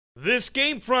This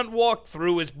Gamefront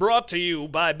walkthrough is brought to you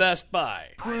by Best Buy.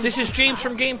 This is James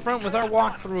from Gamefront with our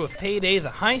walkthrough of Payday the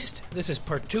Heist. This is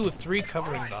part 2 of 3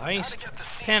 covering the heist.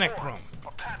 Panic Room.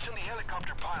 I'll patch in the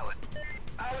helicopter pilot.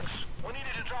 Alex, we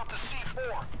needed to drop the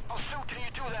C4. How soon can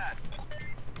you do that?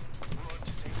 Road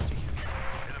to safety.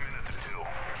 In a minute or two.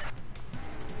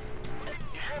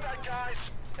 You hear that, guys?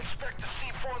 Expect the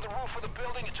C4 on the roof of the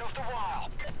building in just a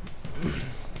while.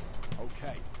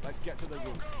 Okay, let's get to the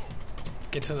roof.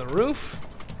 Get to the roof.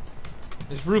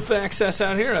 There's roof access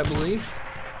out here, I believe.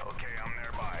 Okay, I'm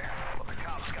nearby. But the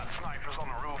cops got snipers on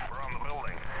the roof or on the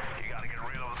building. You gotta get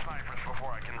rid of the snipers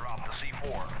before I can drop the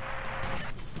C4.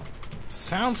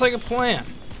 Sounds like a plan.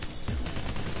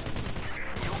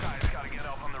 You guys gotta get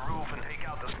up on the roof and take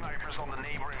out the snipers on the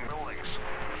neighboring buildings.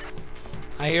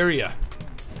 I hear ya.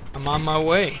 I'm on my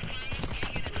way.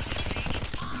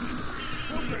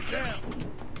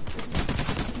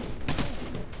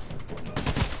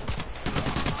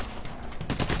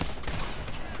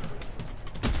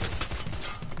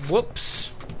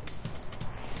 Whoops.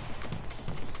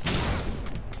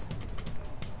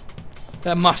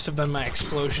 That must have been my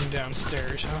explosion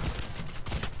downstairs, huh?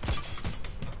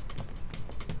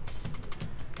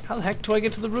 How the heck do I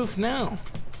get to the roof now?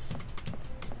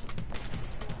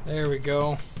 There we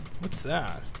go. What's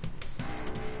that?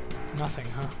 Nothing,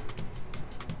 huh?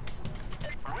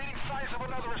 Reading signs of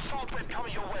another assault wave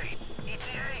coming your way.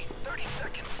 ETA, 30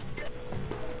 seconds.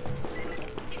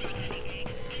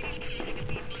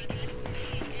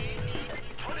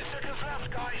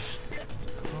 Left, guys.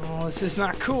 Oh, this is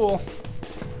not cool.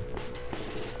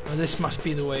 Or this must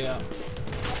be the way up.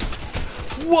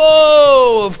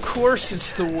 Whoa! Of course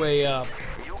it's the way up.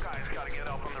 You guys gotta get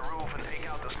up on the roof and take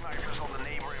out the snipers on the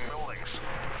neighboring buildings.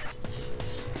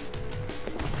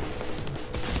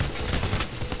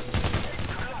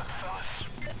 Good luck, fellas.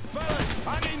 Fellas,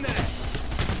 hang in there!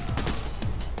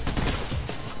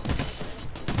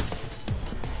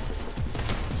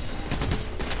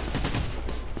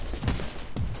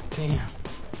 Damn.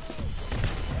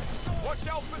 Watch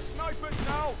out for snipers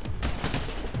now!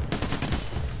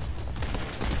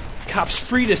 Cops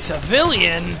freed a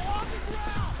civilian?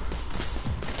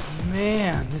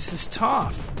 Man, this is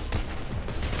tough.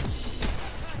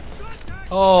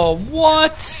 Oh,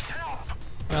 what?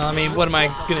 Well, I mean, what am I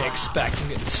gonna expect? I'm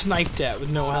getting sniped at with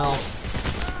no help.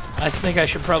 I think I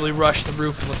should probably rush the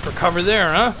roof and look for cover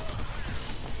there, huh?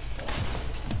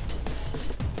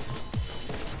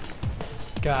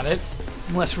 Got it.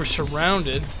 Unless we're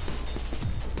surrounded.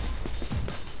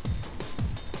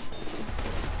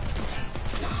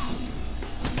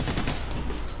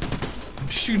 I'm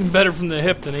shooting better from the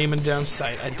hip than aiming down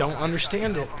sight. I don't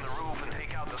understand it. On the roof and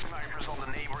take out the snipers on the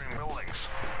neighboring buildings.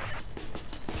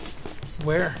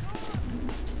 Where?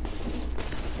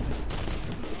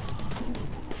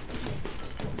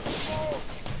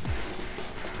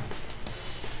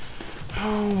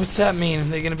 Oh, what's that mean? Are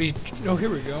they gonna be... Oh, here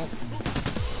we go.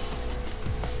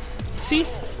 See?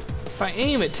 If I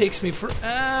aim, it takes me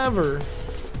forever.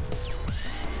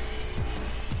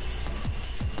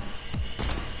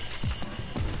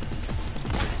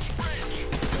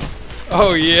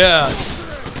 Oh, yes.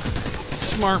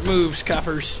 Smart moves,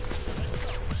 coppers.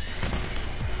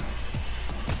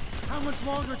 How much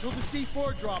longer till the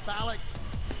C4 drop, Alex?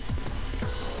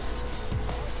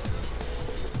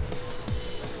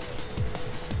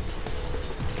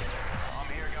 I'm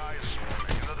here, guys.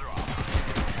 Making the drop.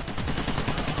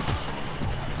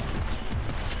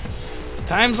 It's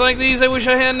times like these I wish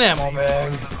I had an ammo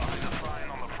bag. The sign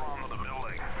on the front of the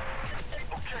building.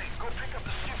 Okay, go pick up the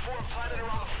C4 and plant it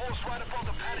around the force right above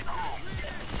the panic room.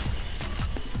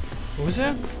 What was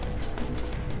that?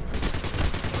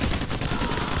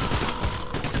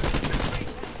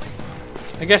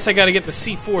 I guess I gotta get the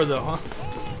C4 though, huh?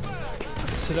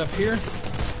 Is it up here? Good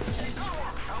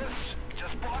work, fellas.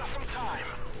 Just bought us some time.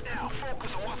 Now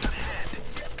focus on what's ahead.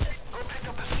 Go pick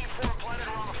up the C4 and plant it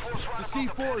around the force right The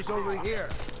above C4 is over here.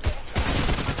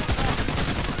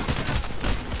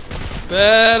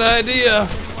 Bad idea.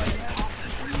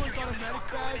 Anyone got a medic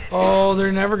bag? Oh,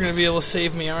 they're never gonna be able to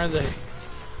save me, are they?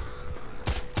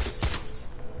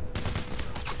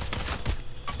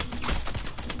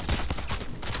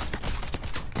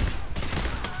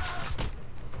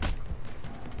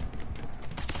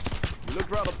 You look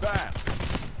rather bad.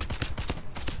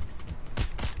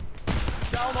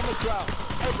 Down on the ground,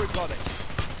 everybody.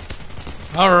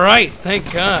 Alright, thank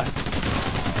God.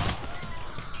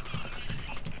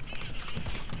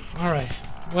 Alright,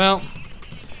 well,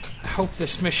 I hope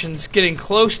this mission's getting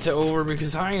close to over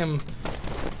because I am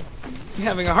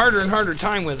having a harder and harder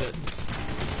time with it.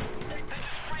 They just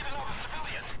freed another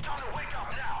civilian. Time to wake up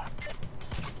now.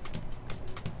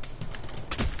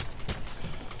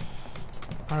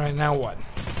 Alright, now what?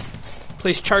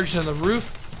 Place charges on the roof.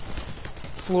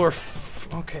 Floor.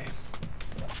 Okay.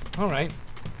 Alright.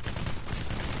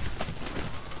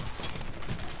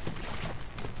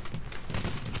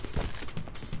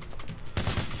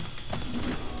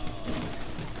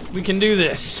 We can do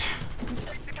this.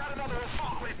 You got another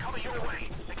assault wave coming your way.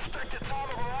 Expected time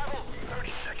of arrival, 30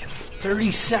 seconds.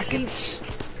 30 seconds?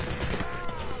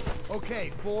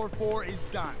 Okay, 4-4 is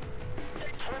done.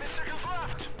 20 seconds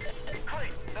left.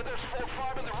 Great. Then there's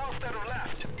 4-5 in the roof that are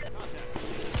left.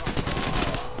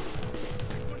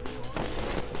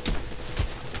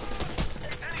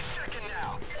 Any second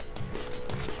now.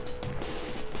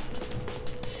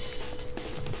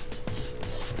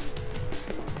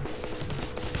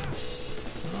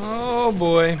 Oh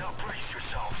boy. Now brace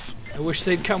yourselves. I wish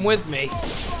they'd come with me.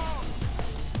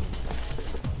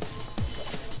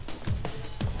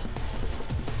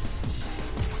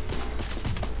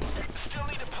 Still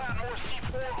need to plant more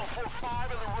C4 or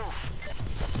 4-5 in the roof.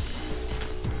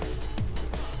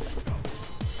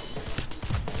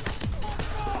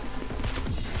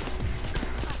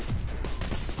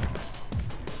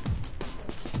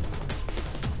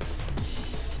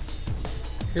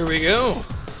 Here we go.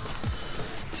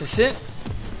 Is this it?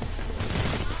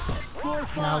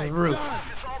 4-5. Now the roof.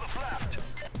 That's all that's left.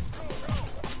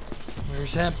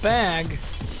 Where's that bag?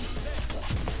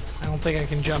 I don't think I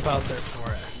can jump out there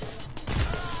for it.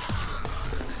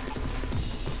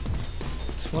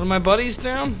 Is one of my buddies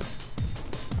down?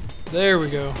 There we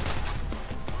go.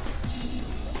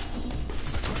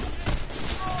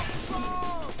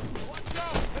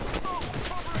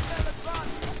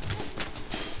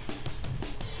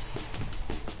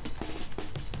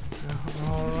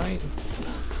 Alright.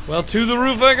 Well, to the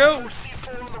roof I go.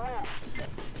 C4 on the roof.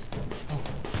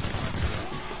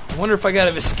 I wonder if I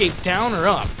gotta escape down or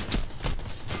up.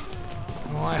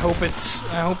 Well, I hope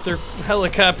they're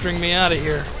helicoptering me out of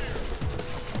here.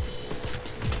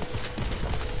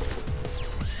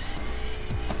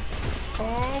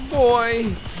 Oh boy.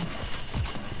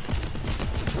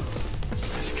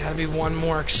 There's gotta be one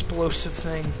more explosive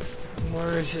thing.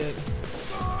 Where is it?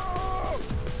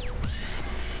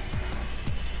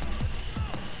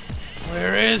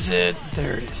 Where is it?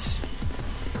 There it is.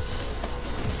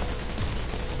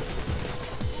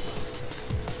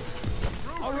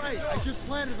 All right, I just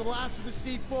planted the last of the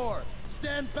C4.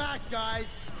 Stand back,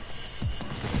 guys.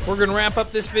 We're gonna wrap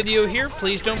up this video here.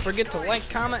 Please don't forget to like,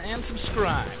 comment, and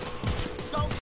subscribe.